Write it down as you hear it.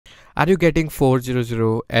Are you getting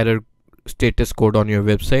 400 error status code on your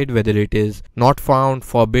website, whether it is not found,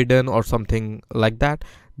 forbidden, or something like that?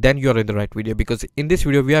 Then you're in the right video, because in this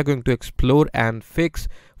video we are going to explore and fix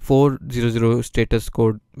 400 status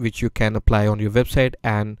code which you can apply on your website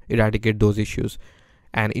and eradicate those issues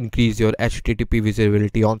and increase your HTTP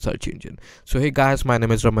visibility on search engine. So hey guys, my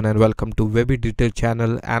name is Raman and welcome to Kwebby Detail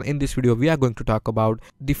channel, and in this video we are going to talk about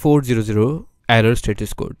the 400 error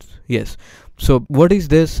status codes. Yes, so what is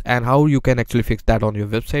this and how you can actually fix that on your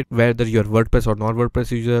website, whether you're WordPress or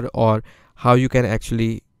non-WordPress user, or how you can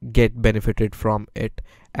actually get benefited from it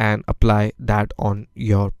and apply that on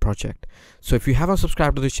your project. So if you haven't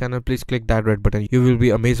subscribed to this channel, please click that red button. You will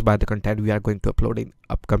be amazed by the content we are going to upload in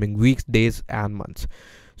upcoming weeks, days and months.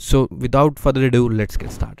 So without further ado, let's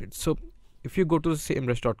get started. So if you go to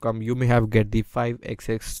semrush.com, you may have get the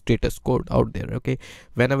 5xx status code out there. Okay,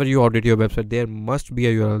 whenever you audit your website, there must be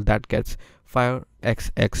a URL that gets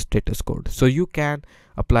 5xx status code. So you can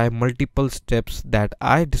apply multiple steps that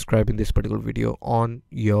I describe in this particular video on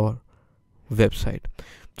your website.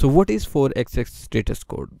 So what is 4xx status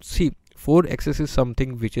code? See, 4xx is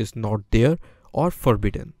something which is not there or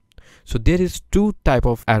forbidden. So there is two type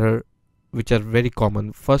of error which are very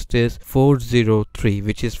common. First is 403,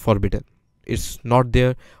 which is forbidden. It's not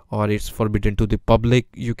there or it's forbidden to the public.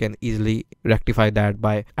 You can easily rectify that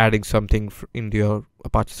by adding something into your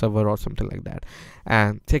Apache server or something like that.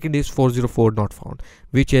 And second is 404 not found,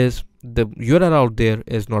 which is the URL out there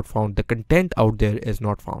is not found, the content out there is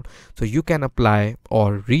not found. So you can apply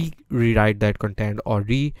or rewrite that content or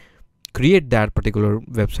recreate that particular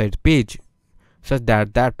website page such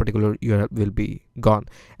that that particular URL will be gone.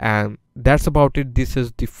 And that's about it. This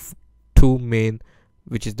is the two main,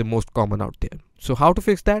 which is the most common out there. So how to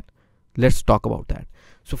fix that? Let's talk about that.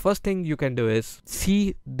 So first thing you can do is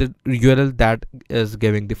see the URL that is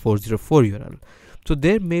giving the 404 URL. So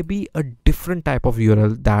there may be a different type of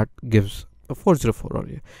URL that gives a 404 or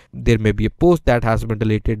there may be a post that has been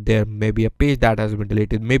deleted, there may be a page that has been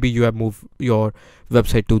deleted, maybe you have moved your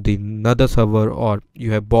website to the another server, or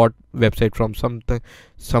you have bought website from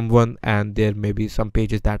someone and there may be some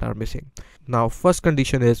pages that are missing. Now first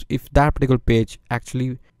condition is, if that particular page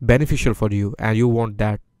actually beneficial for you and you want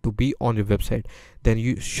that to be on your website, then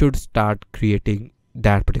you should start creating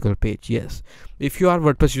that particular page. Yes, if you are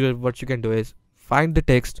WordPress user, what you can do is find the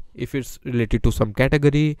text. If it's related to some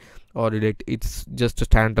category or it's just a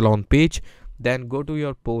standalone page, then go to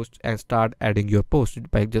your post and start adding your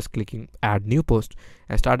post by just clicking add new post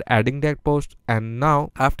and start adding that post. And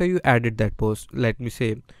now after you added that post, let me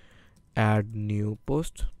say add new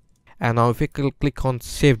post, and now if you click on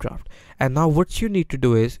save draft, and now what you need to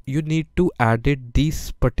do is you need to add it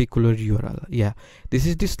this particular URL. Yeah, this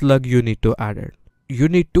is the slug you need to add it. You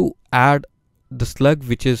need to add the slug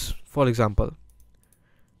which is, for example,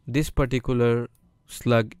 this particular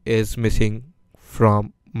slug is missing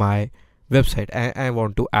from my website and I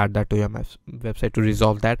want to add that to your website to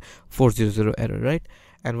resolve that 400 error, right?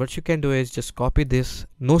 And what you can do is just copy this,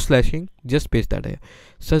 no slashing, just paste that here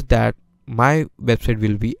such that my website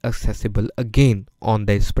will be accessible again on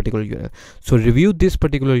this particular URL. So review this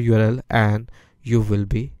particular URL and you will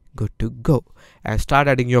be good to go, and start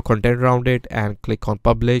adding your content around it and click on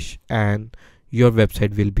publish, and your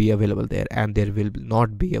website will be available there and there will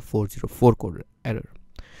not be a 404 code error.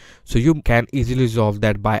 So you can easily resolve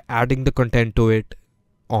that by adding the content to it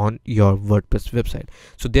on your WordPress website.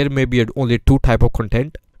 So there may be only two type of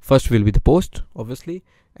content. First will be the post, obviously,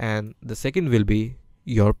 and the second will be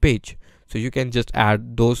your page. So you can just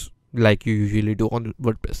add those like you usually do on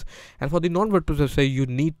WordPress. And for the non-WordPress website, you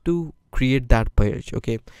need to create that page.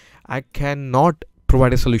 Okay, I cannot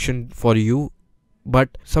provide a solution for you,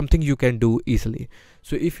 but something you can do easily.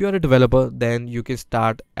 So if you are a developer, then you can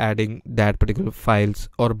start adding that particular files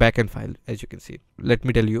or backend file. As you can see, let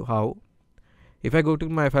me tell you how. If I go to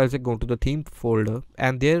my files, I go to the theme folder,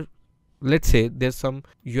 and there, let's say there's some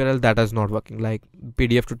URL that is not working, like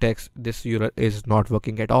PDF to text. This URL is not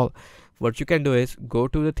working at all. What you can do is go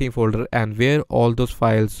to the theme folder, and where all those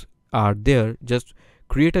files are there, just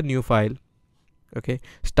create a new file. Okay,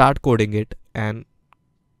 start coding it and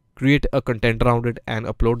create a content around it and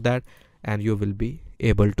upload that, and you will be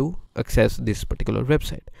able to access this particular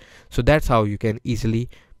website. So that's how you can easily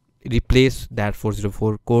replace that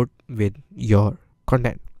 404 code with your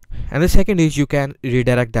content. And the second is you can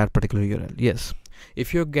redirect that particular URL. Yes,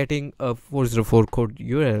 if you're getting a 404 code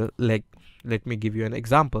URL, like let me give you an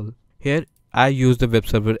example. Here I use the web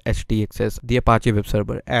server HTXS, the Apache web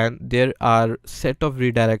server, and there are set of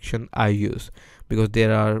redirection I use because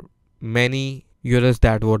there are many URLs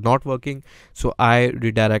that were not working. So I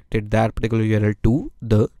redirected that particular URL to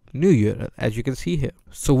the new URL, as you can see here.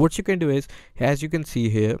 So what you can do is, as you can see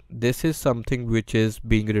here, this is something which is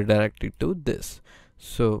being redirected to this.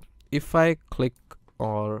 So if I click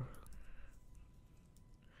on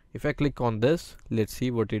this, let's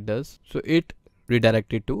see what it does. So it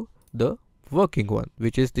redirected to the working one,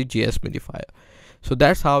 which is the JS minifier. So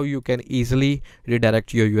that's how you can easily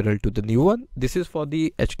redirect your URL to the new one. This is for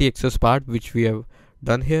the htaccess part, which we have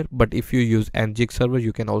done here, but if you use nginx server,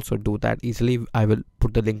 you can also do that easily. I will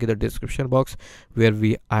put the link in the description box where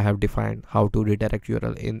I have defined how to redirect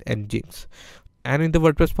URL in nginx. And in the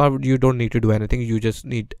WordPress part, you don't need to do anything. You just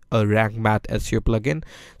need a rank math SEO plugin.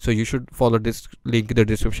 So you should follow this link in the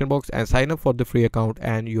description box and sign up for the free account,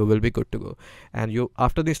 and you will be good to go. And you,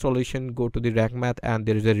 after the installation, go to the rank math, and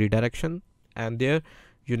there is a redirection, and there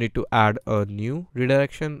you need to add a new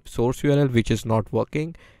redirection, source URL which is not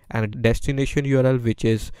working, and a destination URL which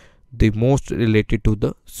is the most related to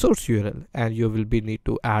the source URL, and you will be need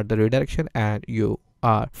to add the redirection, and you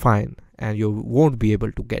are fine, and you won't be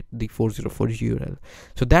able to get the 404 URL.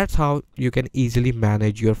 So that's how you can easily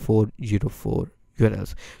manage your 404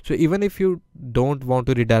 URLs. So even if you don't want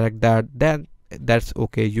to redirect that, then that's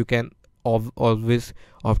okay. You can always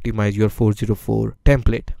optimize your 404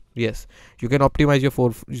 template. Yes, you can optimize your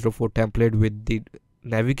 404 template with the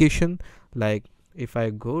navigation. Like if I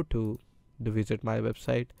go to the visit my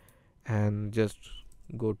website and just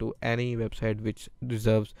go to any website which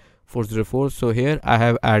deserves 404, so here I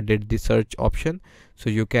have added the search option, so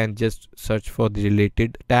you can just search for the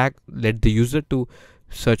related tag, let the user to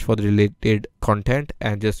search for the related content,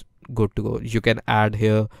 and just good to go. You can add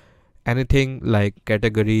here anything like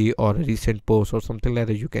category or a recent post or something like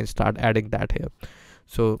that. You can start adding that here.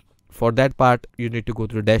 So for that part, you need to go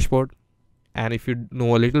to the dashboard, and if you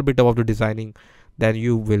know a little bit about the designing, then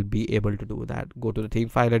you will be able to do that. Go to the theme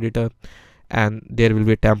file editor, and there will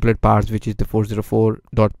be a template parts which is the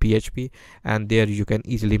 404.php, and there you can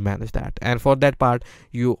easily manage that. And for that part,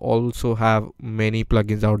 you also have many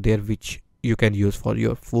plugins out there which you can use for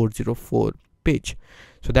your 404 page.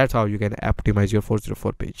 So that's how you can optimize your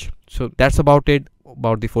 404 page. So that's about it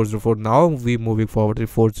about the 404. Now we moving forward to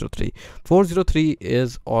 403. 403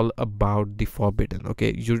 is all about the forbidden.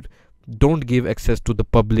 Okay, you don't give access to the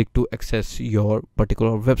public to access your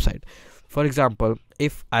particular website. For example,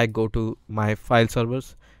 if I go to my file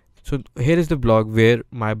servers, so here is the blog where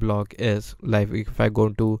my blog is. Like if I go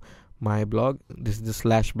to my blog, this is the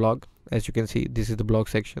slash blog. As you can see, this is the blog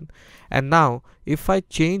section. And now if I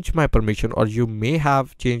change my permission, or you may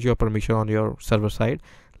have changed your permission on your server side,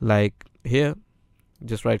 like here,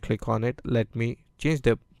 just right click on it, let me change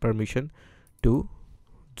the permission to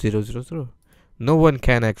 000. No one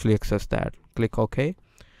can actually access that. Click OK,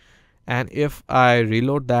 and if I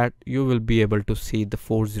reload that, you will be able to see the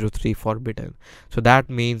 403 forbidden. So that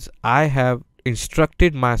means I have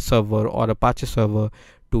instructed my server or Apache server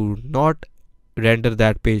to not render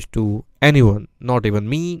that page to anyone, not even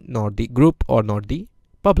me, not the group, or not the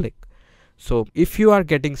public. So if you are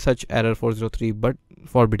getting such error 403 but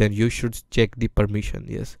forbidden, you should check the permission.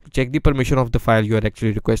 Yes, check the permission of the file you are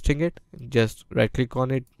actually requesting it. Just right click on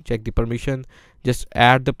it, check the permission, just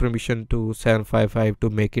add the permission to 755 to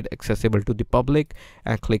make it accessible to the public,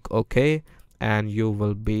 and click OK, and you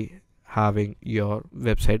will be having your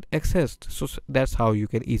website accessed. So that's how you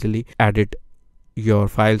can easily edit your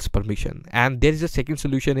files permission. And there is a second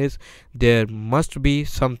solution, is there must be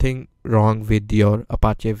something wrong with your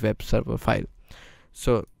Apache web server file.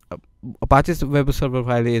 So Apache's web server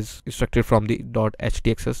file is extracted from the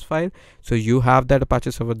 .htaccess file. So you have that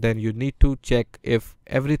Apache server, then you need to check if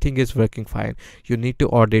everything is working fine. You need to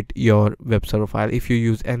audit your web server file. If you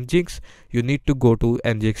use nginx, you need to go to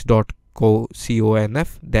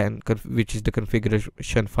nginx.conf, then which is the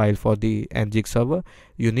configuration file for the nginx server.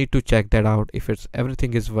 You need to check that out if it's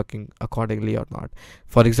everything is working accordingly or not.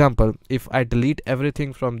 For example, if I delete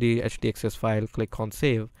everything from the htaccess file, click on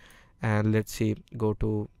save, and let's see, go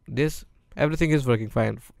to this, everything is working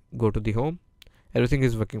fine. Go to the home, everything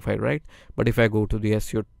is working fine, right? But if I go to the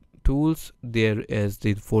SEO tools, there is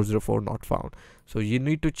the 404 not found. So you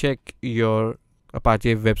need to check your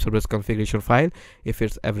Apache web service configuration file if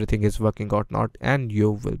it's everything is working or not, and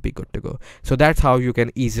you will be good to go. So that's how you can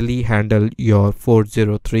easily handle your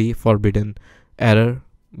 403 forbidden error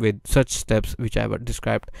with such steps which I have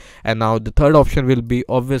described. And now the third option will be,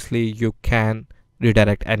 obviously you can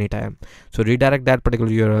redirect anytime. So redirect that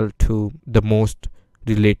particular URL to the most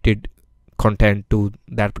related content to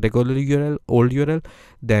that particular URL, old URL,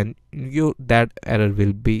 then that error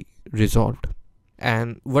will be resolved.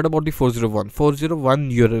 And what about the 401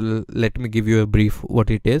 URL? Let me give you a brief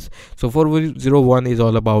what it is. So 401 is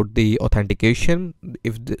all about the authentication.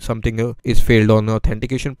 If something is failed on the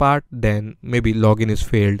authentication part, then maybe login is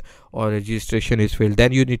failed or registration is failed,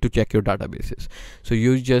 then you need to check your databases. So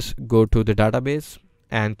you just go to the database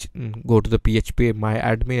and go to the PHP my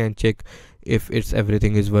admin and check if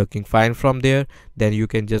everything is working fine from there. Then you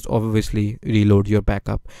can just obviously reload your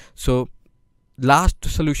backup. So last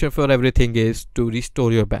solution for everything is to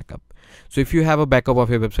restore your backup. So if you have a backup of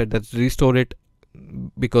your website, that's restore it,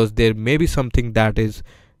 because there may be something that is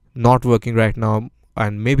not working right now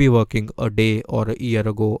and maybe working a day or a year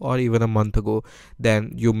ago or even a month ago.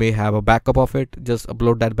 Then you may have a backup of it. Just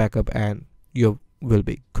upload that backup and you will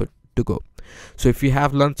be good to go. So if you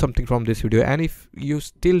have learned something from this video, and if you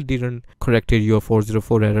still didn't corrected your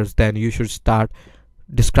 404 errors, then you should start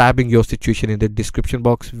describing your situation in the description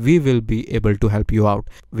box. We will be able to help you out.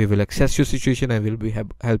 We will assess your situation and will be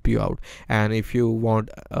help you out. And if you want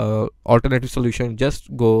alternative solution,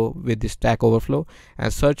 just go with the Stack Overflow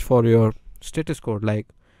and search for your status code. Like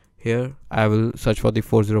here I will search for the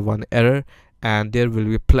 401 error, and there will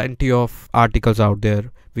be plenty of articles out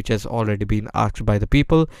there which has already been asked by the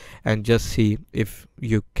people, and just see if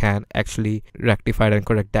you can actually rectify and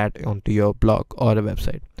correct that onto your blog or a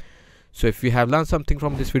website. So if you have learned something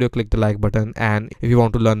from this video, click the like button, and if you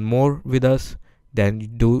want to learn more with us, then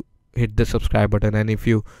do hit the subscribe button, and if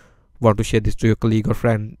you want to share this to your colleague or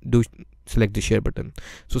friend, do select the share button.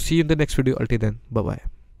 So see you in the next video. Until then, bye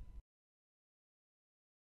bye.